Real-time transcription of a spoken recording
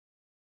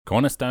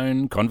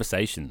Cornerstone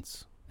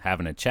Conversations,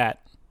 having a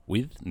chat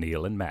with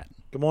Neil and Matt.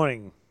 Good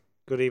morning,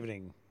 good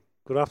evening,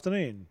 good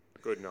afternoon,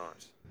 Good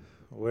night.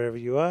 wherever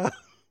you are,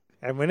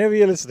 and whenever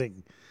you're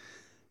listening.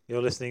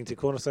 You're listening to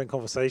Cornerstone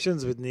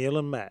Conversations with Neil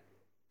and Matt.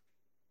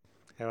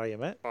 How are you,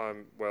 Matt?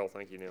 I'm well,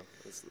 thank you, Neil.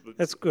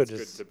 That's good.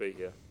 It's good to be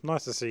here.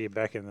 Nice to see you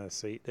back in the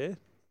seat there.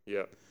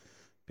 Yeah.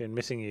 Been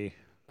missing you.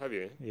 Have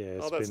you? Yeah,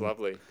 it's That's been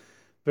lovely.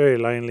 very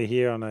lonely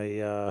here on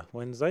a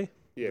Wednesday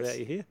Yes. without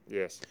you here.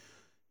 Yes.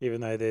 Even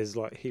though there's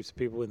like heaps of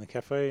people in the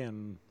cafe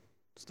and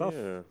stuff.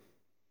 Yeah.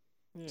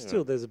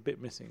 Still, there's a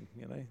bit missing,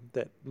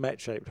 that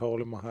Matt-shaped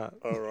hole in my heart.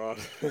 All right.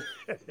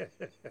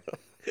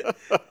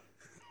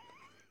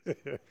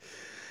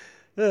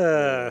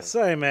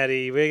 So,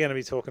 Matty, we're going to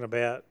be talking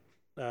about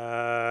what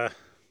are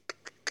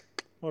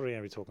we going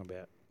to be talking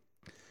about?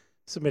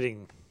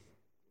 Submitting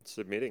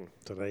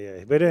today.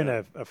 Yeah, we're doing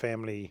a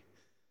family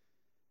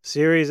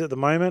series at the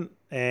moment,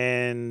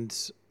 and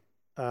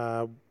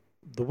the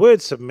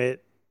word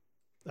submit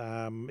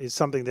is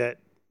something that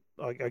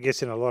I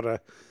guess in a lot of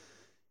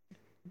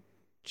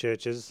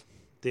churches,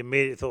 the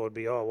immediate thought would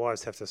be, "Oh,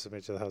 wives have to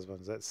submit to the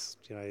husbands." That's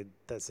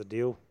that's the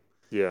deal.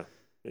 Yeah.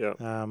 Yeah.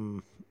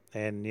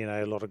 And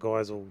a lot of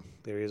guys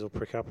their ears will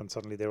prick up, and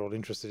suddenly they're all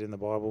interested in the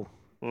Bible.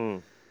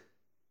 Mm.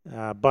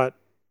 But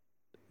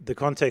the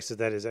context of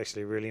that is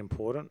actually really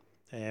important,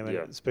 and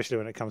Yeah. especially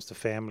when it comes to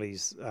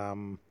families,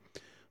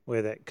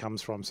 where that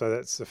comes from. So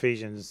that's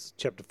Ephesians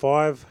chapter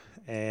 5,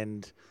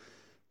 and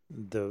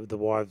the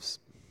wives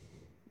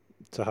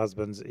to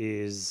husbands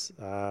is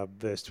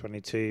verse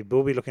 22.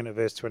 We'll be looking at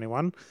verse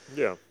 21.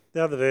 Yeah.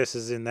 The other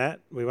verses in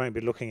that we won't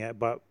be looking at,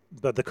 but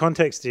the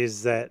context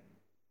is that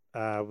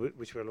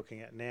which we're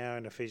looking at now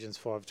in Ephesians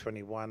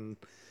 5:21.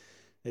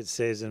 It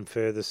says, "And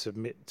further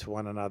submit to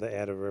one another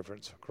out of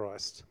reverence for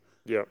Christ."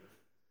 Yeah.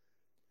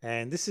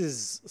 And this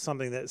is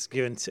something that's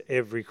given to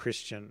every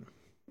Christian.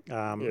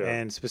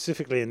 And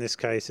specifically in this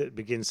case, it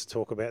begins to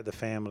talk about the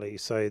family.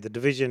 So the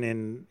division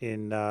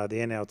in the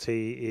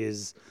NLT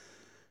is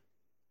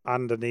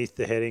underneath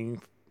the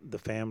heading, the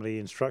family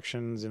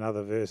instructions. In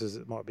other verses,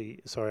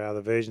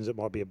 other versions, it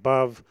might be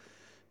above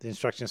the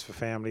instructions for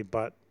family.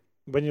 But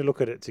when you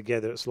look at it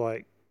together, it's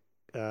like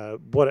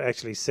what it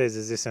actually says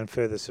is this: "And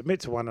further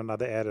submit to one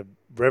another out of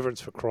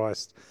reverence for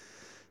Christ."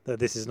 That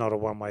this is not a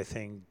one-way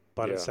thing,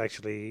 but it's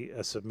actually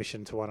a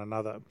submission to one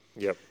another.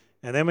 Yep.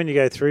 And then when you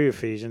go through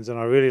Ephesians, and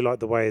I really like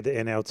the way the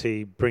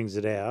NLT brings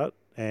it out,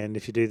 and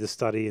if you do the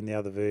study in the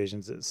other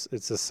versions,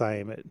 it's the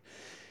same.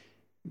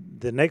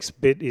 The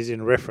next bit is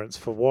in reference.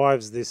 For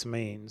wives, this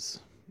means,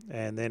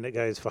 and then it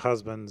goes for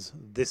husbands,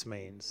 this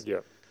means.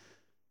 Yeah.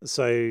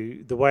 So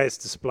the way it's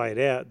displayed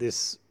out,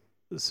 this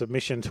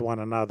submission to one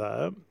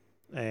another,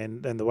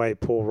 and the way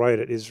Paul wrote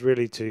it is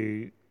really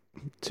to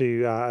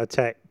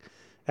attack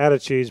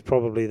attitudes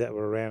probably that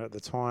were around at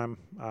the time,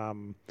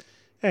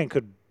 and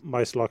could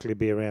most likely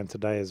be around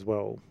today as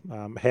well.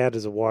 How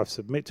does a wife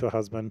submit to a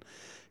husband?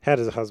 How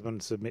does a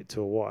husband submit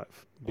to a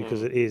wife?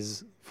 Because it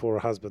is for a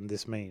husband,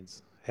 this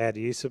means. How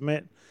do you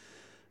submit?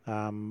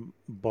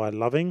 By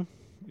loving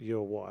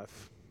your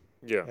wife,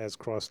 as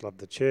Christ loved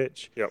the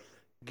church. Yep.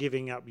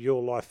 Giving up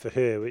your life for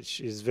her, which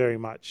is very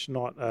much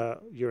not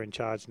you're in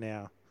charge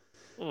now,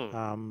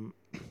 and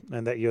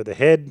that you're the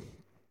head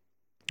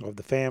of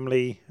the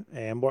family.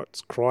 And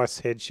what's Christ's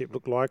headship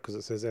look like? Because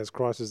it says, as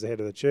Christ is the head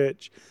of the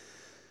church.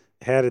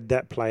 How did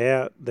that play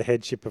out? The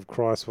headship of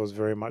Christ was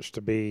very much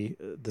to be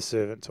the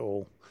servant to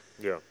all.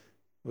 Yeah.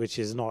 Which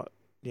is not,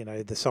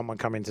 there's someone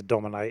coming to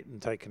dominate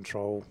and take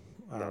control.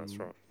 No, that's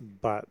right.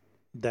 But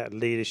that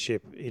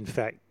leadership, in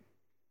fact,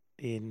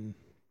 in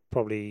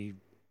probably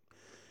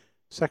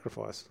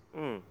sacrifice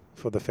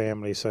for the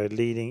family. So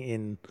leading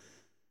in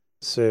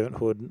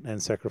servanthood and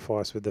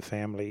sacrifice with the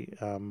family.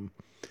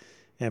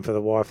 And for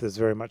the wife, there's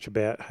very much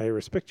about, hey,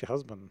 respect your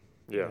husband.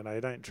 Yeah.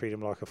 Don't treat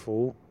him like a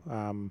fool.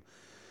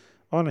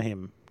 Honour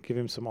him. Give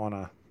him some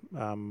honour.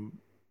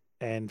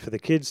 And for the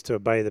kids to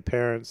obey the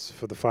parents,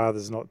 for the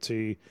fathers not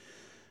to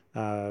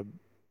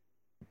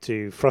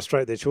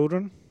frustrate their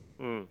children,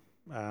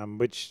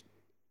 which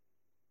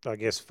I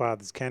guess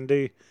fathers can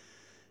do.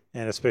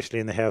 And especially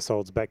in the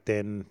households back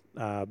then,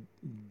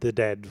 the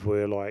dads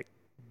were like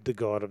the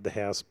god of the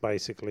house,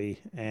 basically.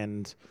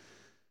 And,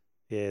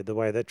 the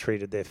way they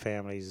treated their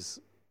families,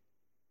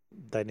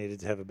 they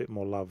needed to have a bit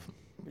more love.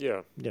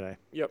 Yeah.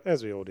 Yep.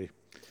 As we all do.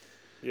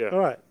 Yeah. All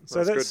right.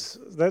 So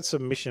that's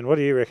submission. What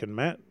do you reckon,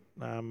 Matt?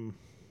 How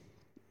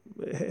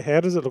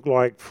does it look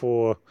like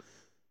for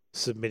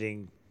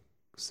submitting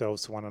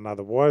selves to one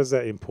another? Why is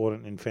that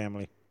important in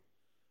family?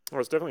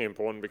 Well, it's definitely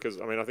important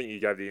because, I think you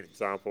gave the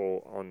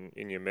example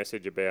in your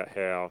message about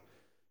how,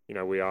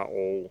 we are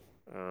all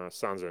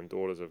sons and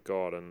daughters of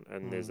God,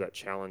 and there's that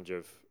challenge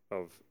of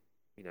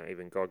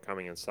even God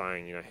coming and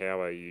saying,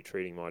 how are you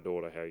treating my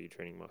daughter? How are you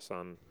treating my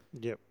son?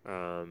 Yep.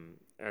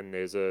 And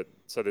there's a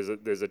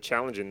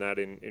challenge in that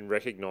in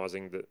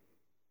recognizing that,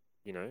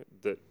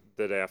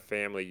 that our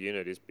family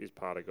unit is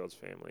part of God's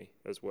family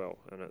as well,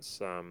 and it's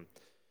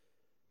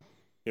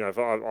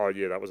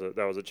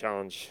that was a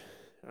challenge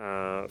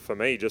for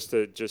me, just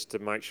to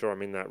make sure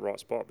I'm in that right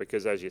spot,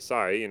 because as you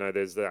say,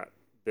 there's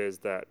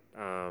that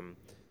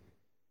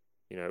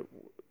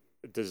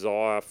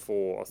desire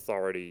for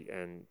authority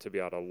and to be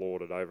able to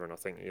lord it over. And I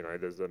think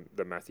there's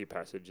the Matthew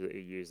passage that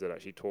you use that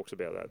actually talks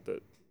about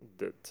that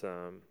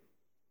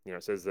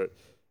says that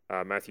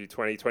Matthew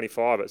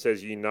 20:25, it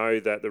says,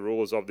 that the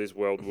rulers of this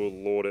world will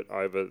lord it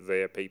over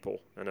their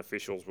people, and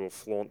officials will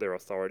flaunt their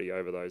authority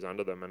over those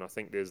under them. And I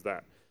think there's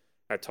that,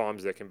 at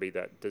times there can be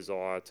that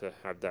desire to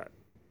have that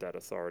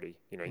authority.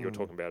 You're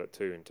talking about it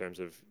too in terms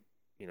of,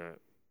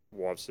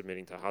 wives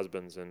submitting to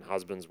husbands and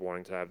husbands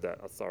wanting to have that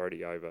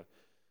authority over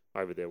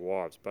their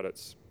wives. But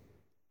it's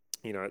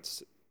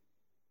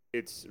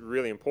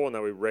really important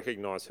that we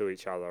recognize who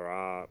each other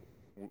are,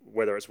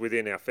 whether it's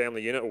within our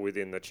family unit or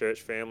within the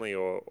church family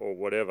or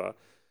whatever,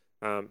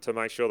 to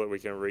make sure that we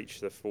can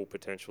reach the full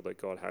potential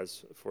that God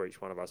has for each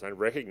one of us, and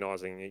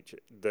recognizing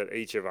that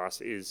each of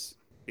us is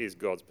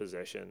God's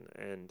possession,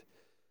 and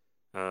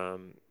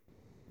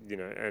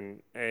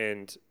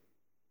and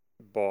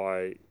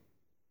by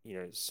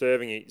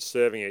serving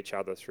each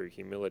other through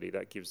humility,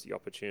 that gives the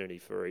opportunity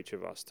for each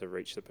of us to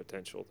reach the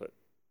potential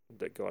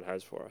that God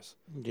has for us.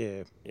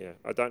 Yeah. Yeah.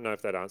 I don't know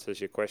if that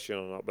answers your question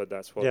or not, but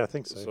that's what I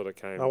think so. sort of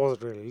came. I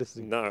wasn't really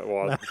listening. No,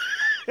 well,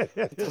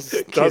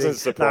 doesn't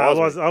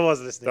surprise me. I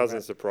was listening.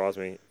 Doesn't surprise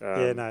me.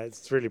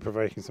 It's really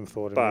provoking some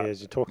thought in me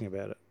as you're talking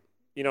about it.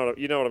 You know what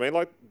I mean?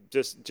 Like,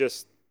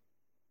 just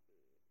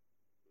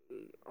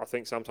I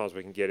think sometimes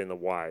we can get in the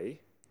way.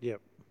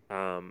 Yep.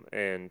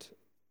 And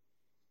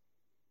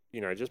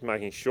just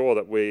making sure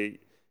that we,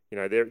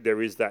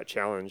 there is that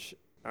challenge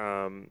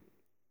of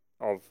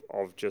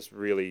just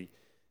really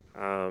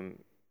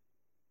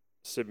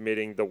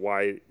submitting the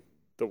way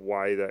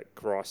that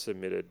Christ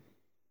submitted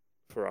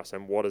for us,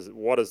 and what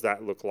does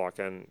that look like?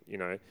 And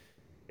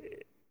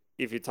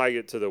if you take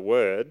it to the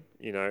word,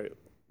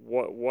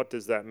 what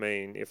does that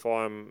mean? If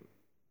I'm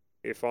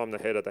the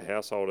head of the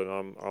household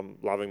and I'm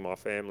loving my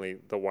family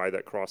the way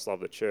that Christ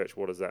loved the church,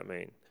 what does that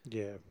mean?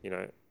 Yeah.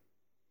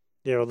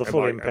 Yeah, well, the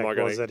full impact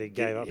was that he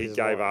gave up his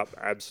life. He gave up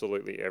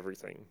absolutely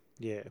everything.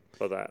 Yeah.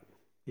 For that.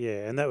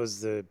 Yeah, and that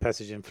was the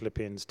passage in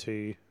Philippians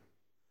 2,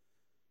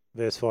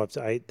 verse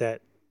 5-8,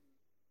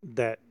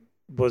 that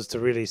was to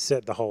really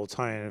set the whole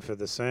tone for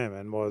the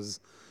sermon, was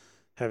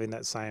having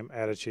that same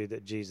attitude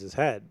that Jesus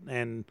had.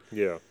 And,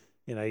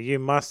 you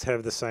must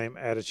have the same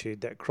attitude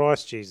that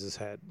Christ Jesus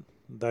had.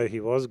 Though he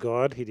was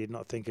God, he did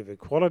not think of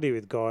equality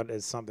with God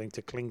as something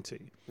to cling to.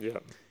 Yeah.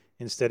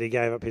 Instead, he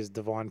gave up his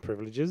divine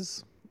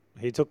privileges.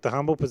 He took the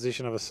humble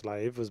position of a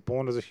slave, was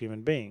born as a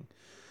human being.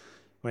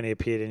 When he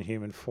appeared in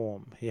human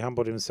form, he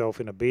humbled himself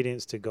in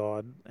obedience to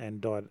God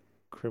and died a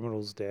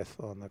criminal's death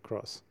on the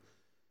cross,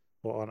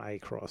 or on a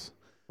cross.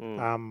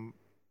 And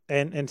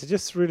to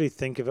just really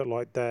think of it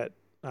like that,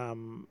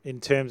 in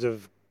terms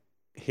of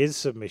his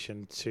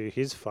submission to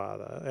his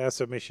Father, our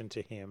submission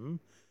to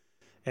him,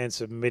 and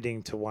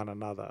submitting to one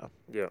another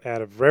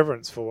out of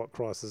reverence for what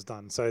Christ has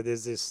done. So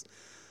there's this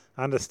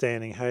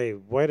understanding, hey,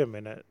 wait a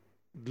minute,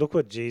 look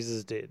what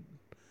Jesus did.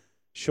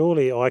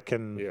 Surely I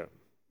can,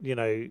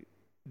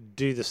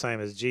 do the same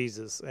as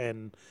Jesus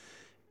and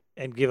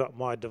give up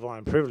my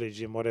divine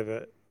privilege in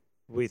whatever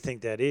we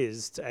think that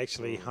is, to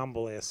actually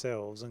humble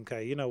ourselves.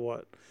 Okay, you know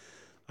what?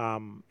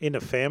 In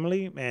a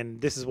family, and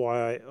this is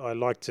why I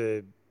like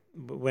to,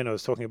 when I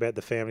was talking about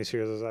the family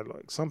series, I was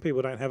like, some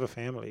people don't have a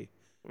family.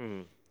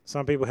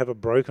 Some people have a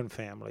broken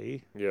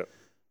family. Yeah.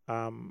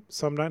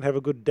 Some don't have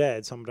a good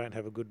dad. Some don't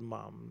have a good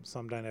mum.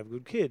 Some don't have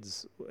good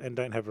kids and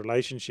don't have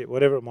relationship,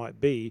 whatever it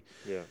might be.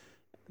 Yeah.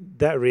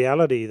 That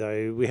reality,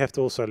 though, we have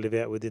to also live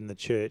out within the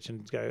church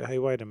and go, hey,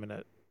 wait a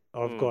minute.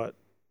 I've got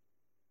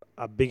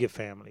a bigger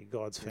family,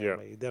 God's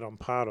family, that I'm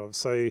part of.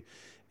 So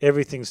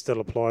everything still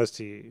applies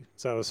to you.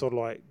 So it's sort of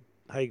like,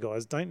 hey,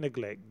 guys, don't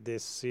neglect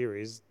this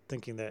series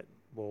thinking that,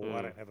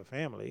 I don't have a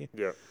family.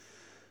 Yeah.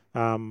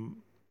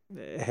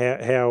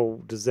 How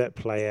does that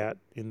play out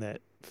in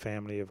that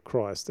family of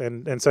Christ?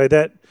 And so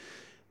that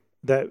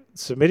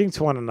submitting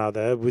to one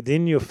another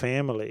within your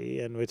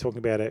family, and we're talking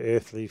about our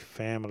earthly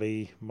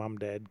family, mum,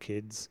 dad,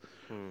 kids,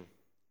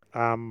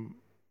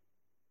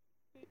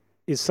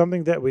 is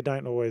something that we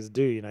don't always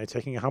do,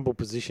 taking a humble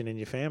position in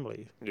your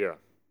family. Yeah.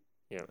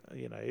 Yeah.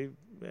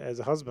 As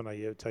a husband, are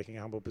you taking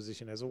a humble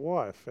position as a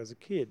wife, as a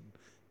kid,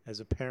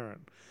 as a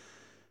parent?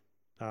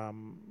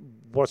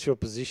 What's your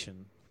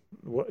position?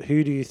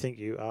 Who do you think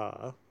you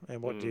are,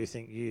 and what do you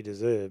think you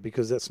deserve?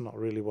 Because that's not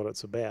really what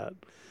it's about.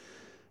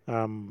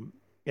 And,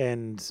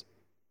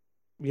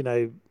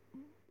 I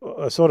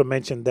sort of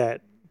mentioned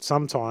that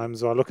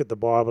sometimes I look at the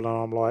Bible and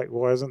I'm like,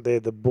 why isn't there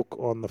the book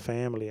on the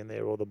family in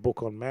there, or the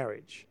book on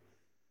marriage?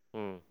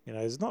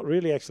 There's not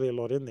really actually a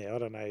lot in there. I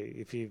don't know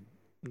if you've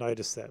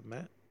noticed that,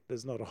 Matt.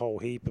 There's not a whole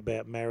heap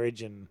about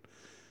marriage and,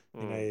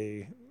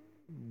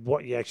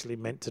 what you actually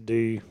meant to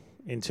do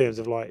in terms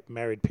of like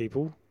married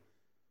people.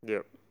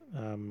 Yep.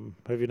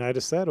 Have you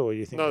noticed that, or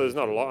you think? No, there's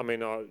not a lot. I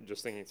mean,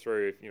 just thinking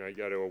through, if you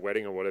go to a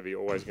wedding or whatever,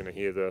 you're always going to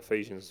hear the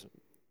Ephesians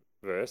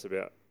verse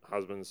about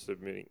husbands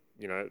submitting,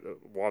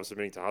 wives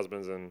submitting to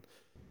husbands, and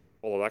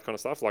all of that kind of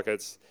stuff. Like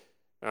it's,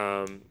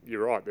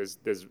 you're right.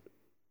 There's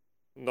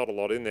not a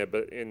lot in there,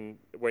 but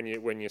when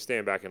you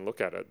stand back and look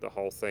at it, the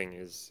whole thing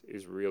is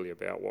really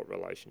about what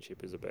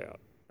relationship is about,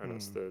 and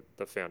it's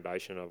the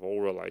foundation of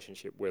all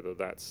relationship, whether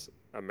that's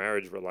a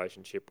marriage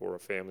relationship or a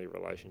family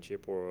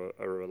relationship or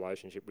a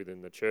relationship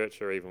within the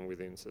church or even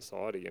within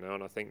society,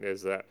 And I think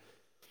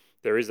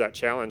there is that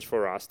challenge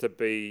for us to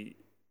be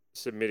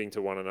submitting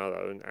to one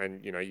another,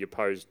 and you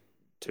posed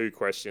 2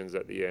 questions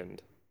at the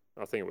end.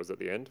 I think it was at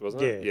the end,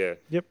 wasn't it? Yeah.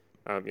 Yep.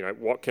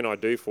 What can I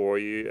do for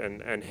you,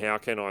 and how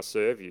can I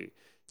serve you?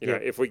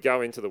 If we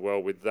go into the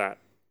world with that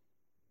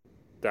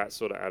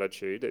sort of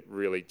attitude, it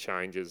really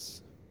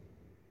changes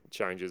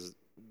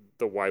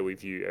the way we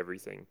view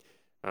everything,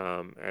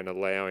 and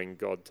allowing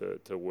God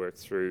to work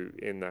through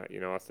in that.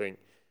 I think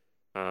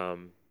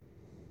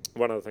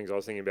one of the things I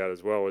was thinking about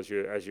as well as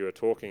you were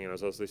talking, and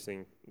as I was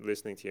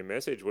listening to your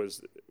message,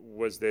 was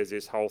there's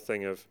this whole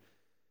thing of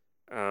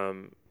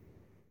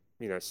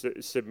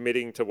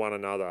submitting to one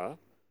another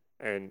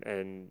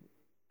and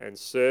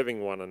serving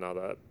one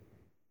another.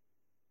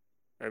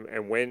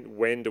 And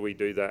when do we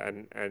do that?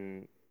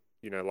 And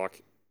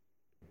like,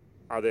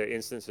 are there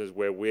instances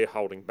where we're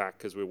holding back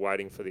because we're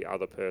waiting for the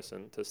other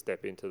person to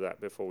step into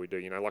that before we do?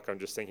 Like, I'm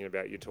just thinking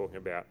about you talking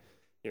about,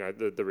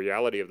 the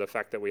reality of the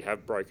fact that we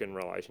have broken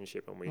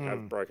relationship and we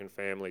have broken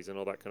families and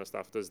all that kind of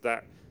stuff. Does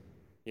that,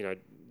 do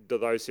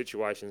those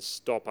situations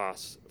stop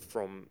us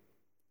from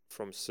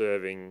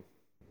serving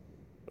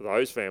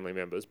those family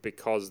members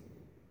because,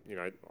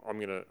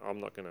 I'm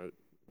not gonna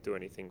do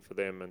anything for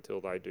them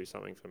until they do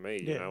something for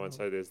me, and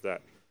so there's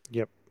that.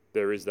 Yep.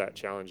 There is that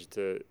challenge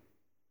to,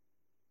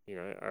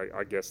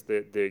 I guess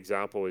the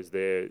example is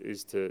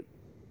to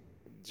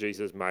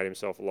Jesus made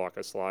himself like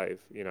a slave.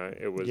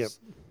 It was,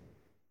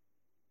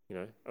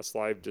 a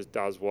slave just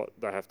does what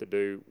they have to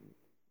do,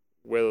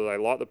 whether they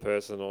like the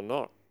person or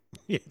not.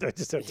 Yeah, they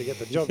just have to get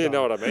the job done. You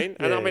know what I mean?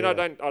 And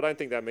Yeah. I don't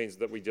think that means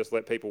that we just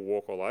let people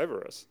walk all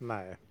over us.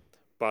 No.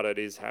 But it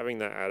is having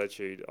that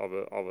attitude of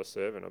a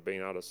servant, of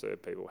being able to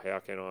serve people. How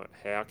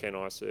can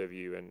I serve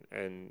you?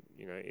 And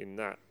in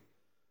that,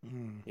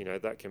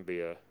 that can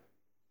be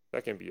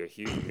a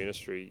huge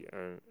ministry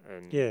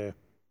and yeah,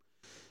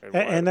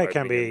 and that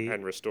can be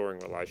and restoring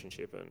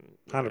relationship and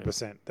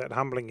 100%. That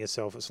humbling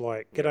yourself. It's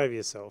like get over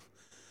yourself,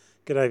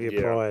 get over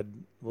your pride.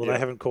 Well, they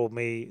haven't called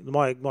me.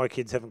 My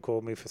kids haven't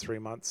called me for 3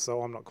 months,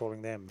 so I'm not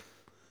calling them.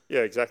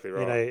 Yeah, exactly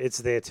right. It's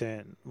their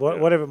turn.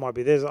 Whatever it might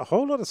be. There's a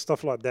whole lot of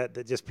stuff like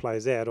that just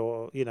plays out.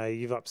 Or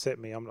you've upset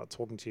me. I'm not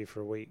talking to you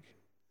for a week.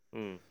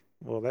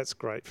 Well, that's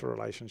great for a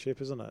relationship,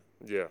 isn't it?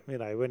 Yeah.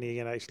 When are you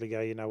going to actually go,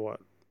 you know what?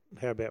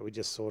 How about we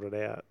just sort it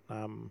out?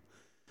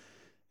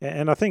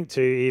 And I think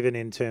too, even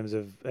in terms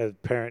of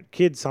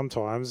kids,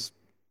 sometimes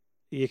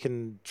you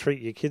can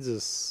treat your kids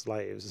as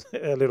slaves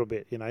a little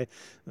bit.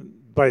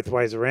 Both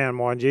ways around,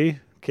 mind you.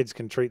 Kids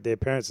can treat their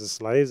parents as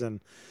slaves, and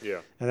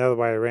the other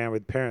way around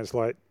with parents.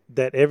 Like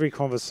that, every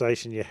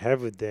conversation you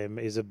have with them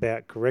is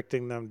about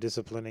correcting them,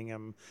 disciplining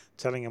them,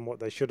 telling them what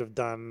they should have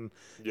done,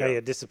 how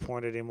you're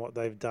disappointed in what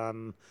they've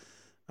done,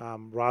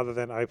 rather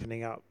than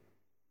opening up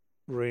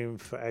room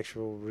for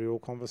actual real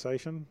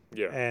conversation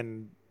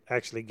and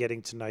actually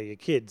getting to know your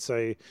kid.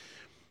 So,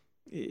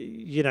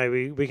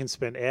 we can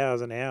spend hours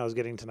and hours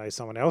getting to know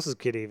someone else's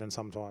kid even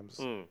sometimes.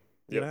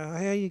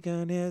 How you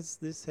going? How's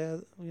this?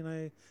 How,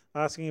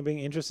 asking and being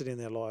interested in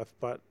their life.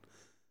 But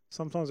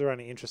sometimes we're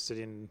only interested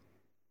in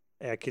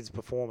our kids'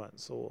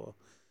 performance or,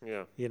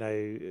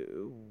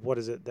 what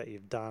is it that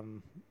you've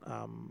done,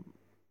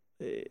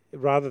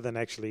 rather than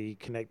actually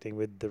connecting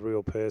with the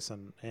real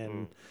person.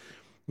 And,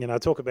 I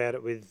talk about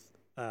it with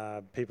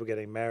people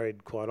getting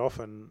married quite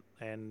often,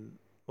 and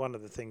one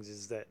of the things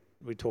is that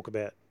we talk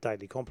about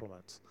daily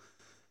compliments.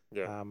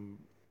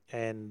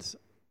 And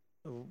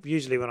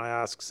usually when I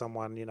ask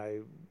someone,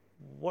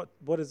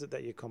 what is it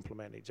that you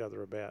compliment each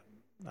other about?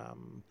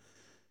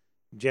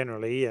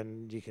 Generally,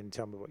 and you can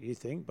tell me what you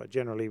think, but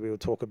generally we'll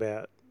talk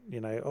about,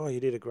 oh, you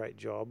did a great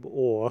job,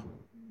 or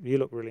you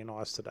look really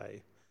nice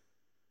today.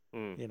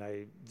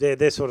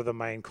 They're sort of the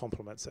main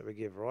compliments that we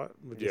give, right?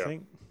 Would you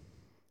think?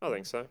 I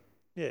think so.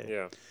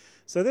 Yeah.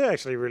 So they're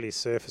actually really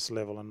surface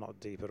level and not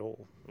deep at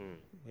all.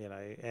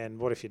 And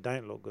what if you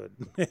don't look good?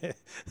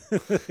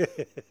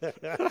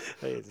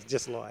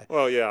 Just lie.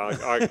 Well, yeah,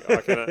 I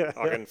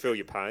can feel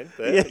your pain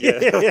there.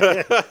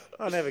 Yeah.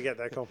 I never get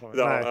that compliment.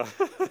 No.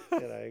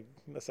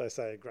 As I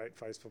say, a great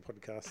face for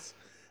podcasts.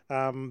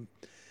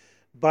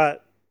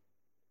 But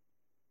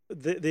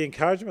the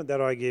encouragement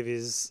that I give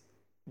is,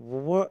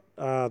 what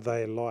are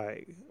they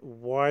like?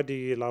 Why do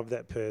you love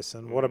that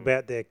person? What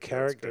about their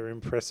character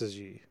impresses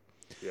you?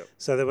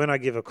 So that when I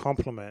give a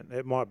compliment,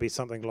 it might be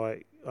something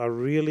like, I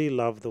really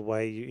love the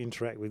way you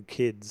interact with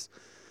kids.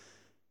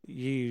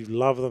 You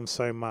love them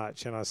so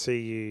much, and I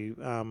see you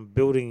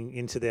building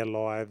into their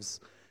lives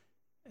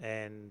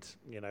and,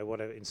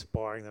 whatever,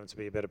 inspiring them to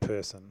be a better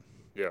person.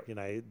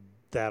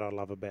 That I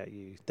love about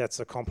you. That's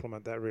a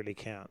compliment that really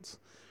counts.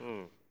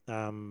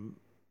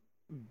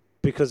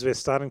 Because we're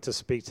starting to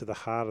speak to the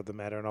heart of the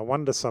matter. And I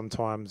wonder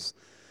sometimes,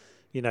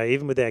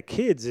 even with our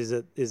kids, is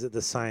it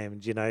the same?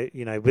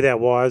 With our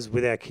wives,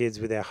 with our kids,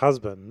 with our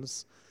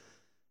husbands,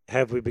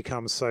 have we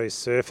become so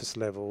surface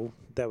level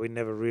that we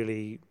never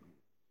really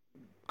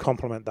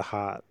compliment the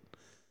heart?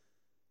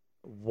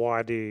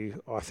 Why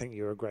do I think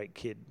you're a great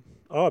kid?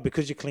 Oh,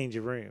 because you cleaned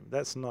your room.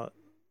 That's not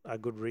a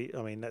good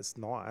that's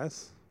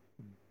nice.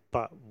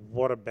 But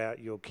what about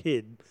your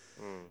kid?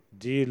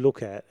 Do you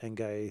look at and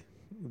go,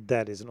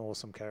 that is an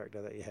awesome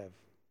character that you have?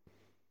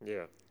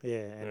 Yeah.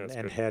 Yeah,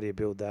 and how do you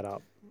build that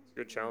up? It's a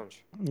good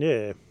challenge.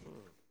 Yeah.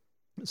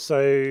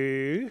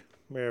 So,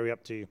 where are we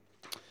up to?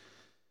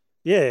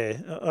 Yeah,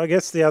 I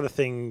guess the other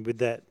thing with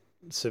that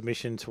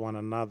submission to one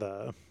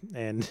another,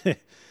 and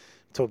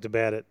talked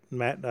about it,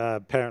 Matt,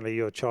 apparently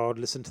your child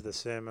listened to the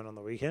sermon on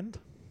the weekend.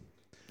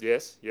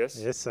 Yes.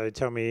 Yes, so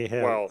tell me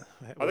how. Well,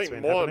 I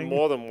think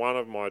more than one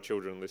of my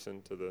children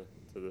listened to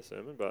the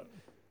sermon, but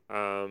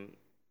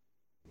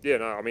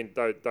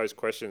those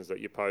questions that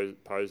you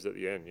posed at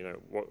the end,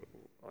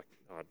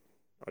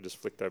 I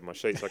just flicked over my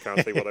sheets. I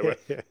can't see what they were.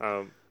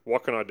 Yeah.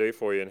 What can I do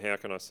for you, and how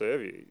can I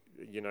serve you?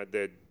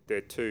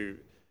 They're two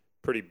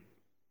pretty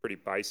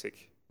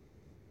basic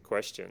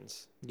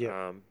questions.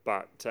 Yeah.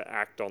 But to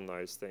act on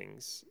those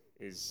things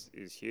is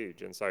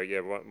huge. And so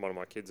one of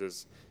my kids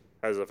has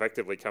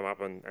effectively come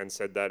up and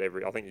said that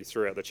I think you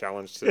threw out the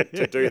challenge to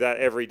do that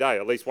every day,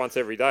 at least once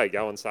every day.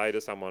 Go and say to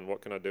someone,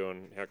 what can I do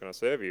and how can I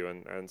serve you?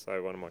 And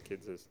so one of my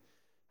kids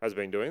has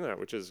been doing that,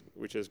 which is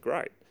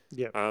great.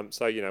 Yeah.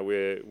 So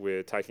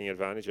we're taking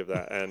advantage of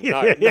that, and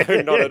no,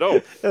 not at all.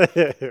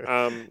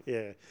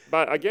 Yeah.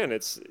 But again,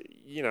 it's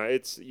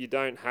you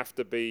don't have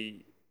to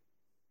be.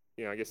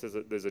 I guess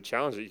there's a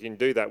challenge that you can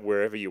do that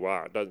wherever you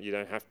are. You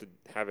don't have to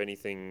have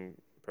anything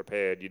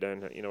prepared. You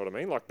don't. You know what I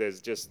mean? Like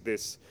there's just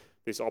this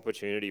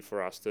opportunity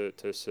for us to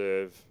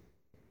serve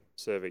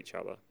each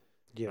other.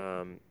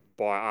 Yeah.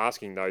 By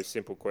asking those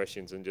simple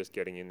questions and just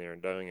getting in there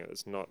and doing it.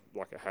 It's not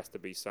like it has to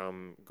be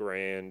some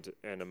grand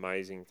and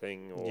amazing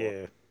thing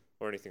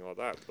or anything like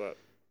that. But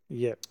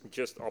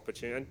just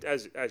opportunity. And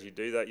as you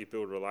do that, you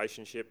build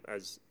relationship.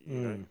 As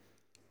you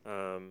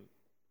know,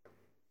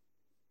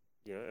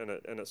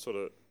 and it's sort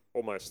of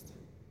almost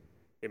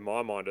in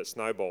my mind it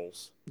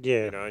snowballs.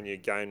 Yeah. And you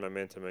gain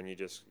momentum and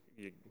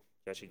you're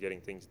actually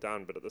getting things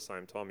done. But at the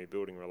same time, you're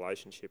building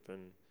relationship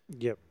and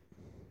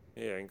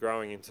and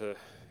growing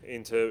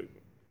into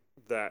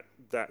that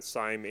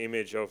same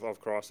image of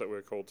Christ that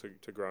we're called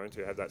to grow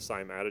into, have that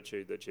same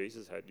attitude that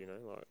Jesus had,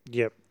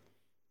 Yep.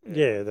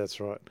 Yeah, that's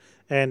right.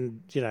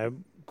 And,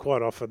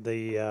 quite often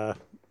the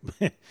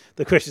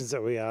the questions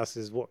that we ask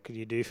is, what can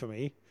you do for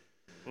me?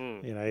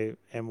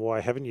 And why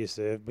haven't you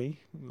served me?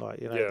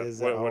 There's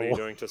what are you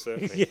doing to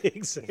serve me? Yeah,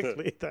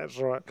 exactly. That's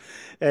right.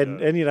 And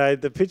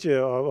the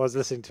picture, I was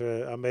listening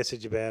to a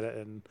message about it,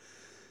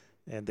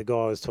 and the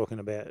guy was talking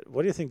about,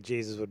 what do you think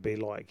Jesus would be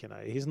like?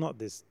 He's not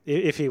this.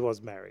 If he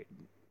was married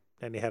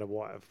and he had a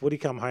wife, would he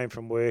come home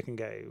from work and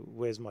go,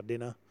 "Where's my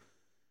dinner?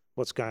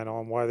 What's going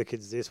on? Why are the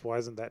kids this? Why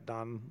isn't that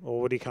done?"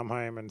 Or would he come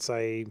home and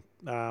say,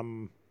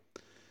 "Do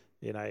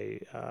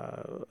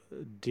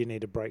you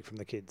need a break from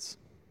the kids?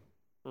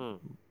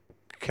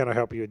 Can I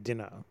help you with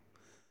dinner?"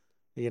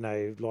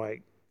 I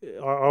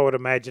would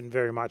imagine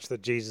very much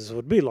that Jesus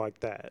would be like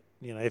that.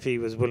 If he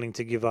was willing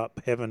to give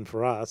up heaven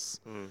for us.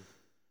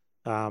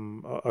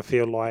 I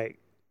feel like,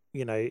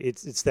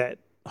 it's that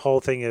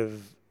whole thing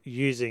of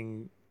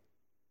using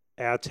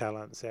our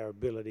talents, our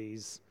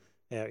abilities,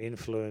 our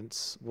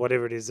influence,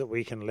 whatever it is that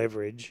we can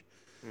leverage,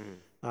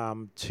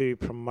 to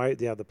promote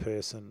the other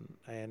person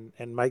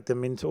and make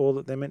them into all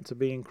that they're meant to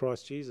be in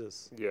Christ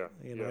Jesus. Yeah.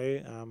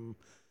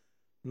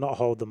 Not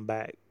hold them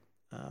back,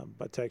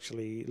 but to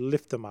actually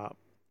lift them up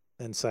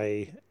and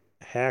say,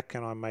 how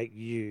can I make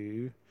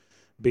you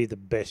be the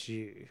best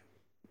you?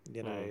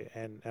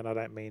 And I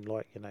don't mean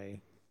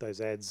those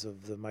ads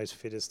of the most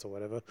fittest or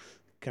whatever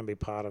can be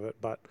part of it,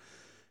 but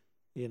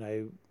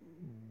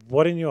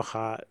what in your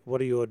heart,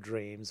 what are your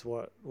dreams,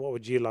 what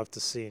would you love to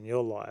see in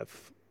your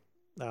life?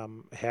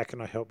 How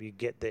can I help you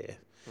get there?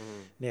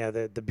 Now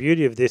the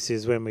beauty of this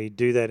is when we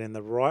do that in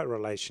the right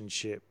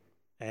relationship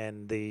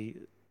and the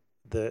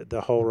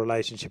whole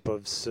relationship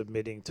of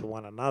submitting to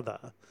one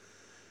another,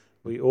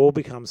 we all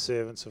become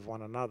servants of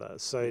one another.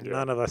 So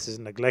none of us is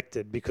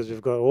neglected because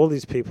we've got all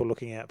these people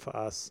looking out for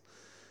us.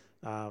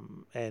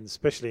 And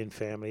especially in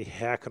family,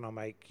 how can I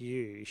make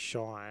you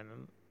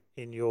shine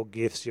in your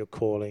gifts, your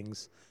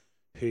callings,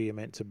 who you're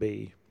meant to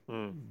be,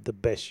 the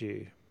best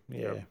you?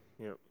 Yeah.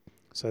 Yep.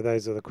 So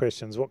those are the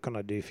questions. What can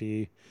I do for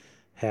you?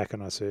 How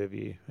can I serve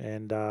you?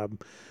 And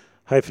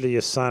hopefully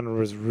your son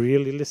was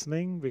really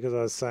listening, because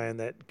I was saying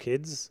that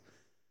kids,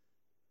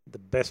 the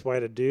best way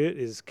to do it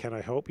is, can I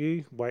help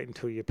you? Wait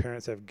until your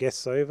parents have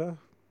guests over.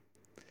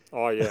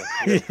 Oh, yeah.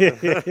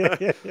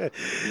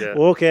 Yeah.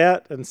 Walk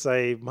out and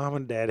say, "Mum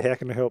and Dad, how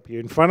can I help you?"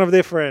 in front of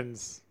their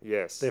friends.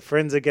 Yes. Their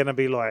friends are going to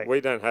be like,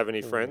 we don't have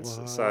any friends,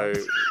 what? so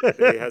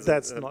he hasn't,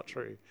 that's not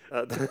true.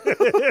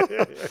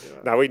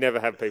 No, we never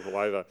have people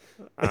over.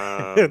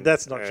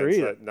 That's not true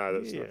either. No,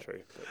 that's not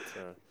true.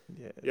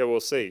 But, we'll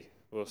see.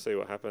 We'll see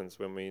what happens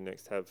when we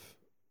next have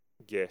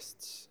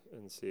guests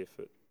and see if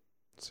it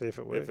works. If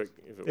he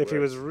works.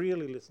 was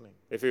really listening.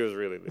 If he was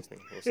really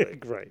listening, we'll see.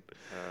 Great.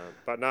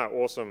 But no,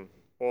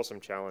 awesome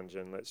challenge,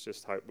 and let's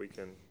just hope we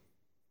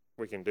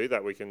can do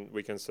that. We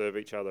can serve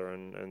each other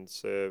and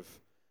serve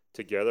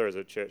together as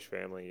a church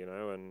family, you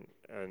know,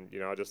 and you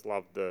know, I just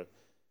love the,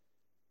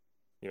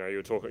 you know, you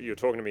were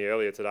talking to me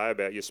earlier today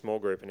about your small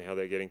group and how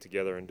they're getting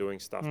together and doing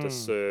stuff to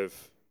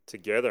serve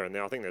together, and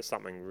I think there's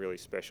something really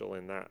special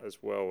in that as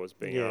well, as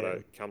being able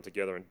to come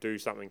together and do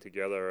something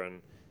together,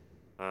 and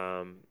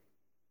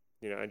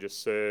you know, and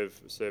just serve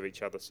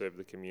each other, serve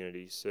the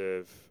community,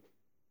 serve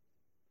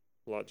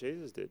like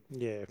Jesus did.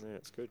 Yeah,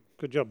 it's good.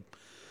 Good job.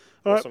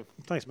 Awesome. All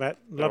right. Thanks, Matt.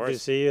 Lovely to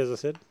see you, as I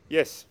said.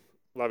 Yes.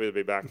 Lovely to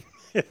be back.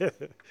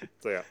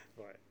 See ya.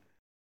 Bye.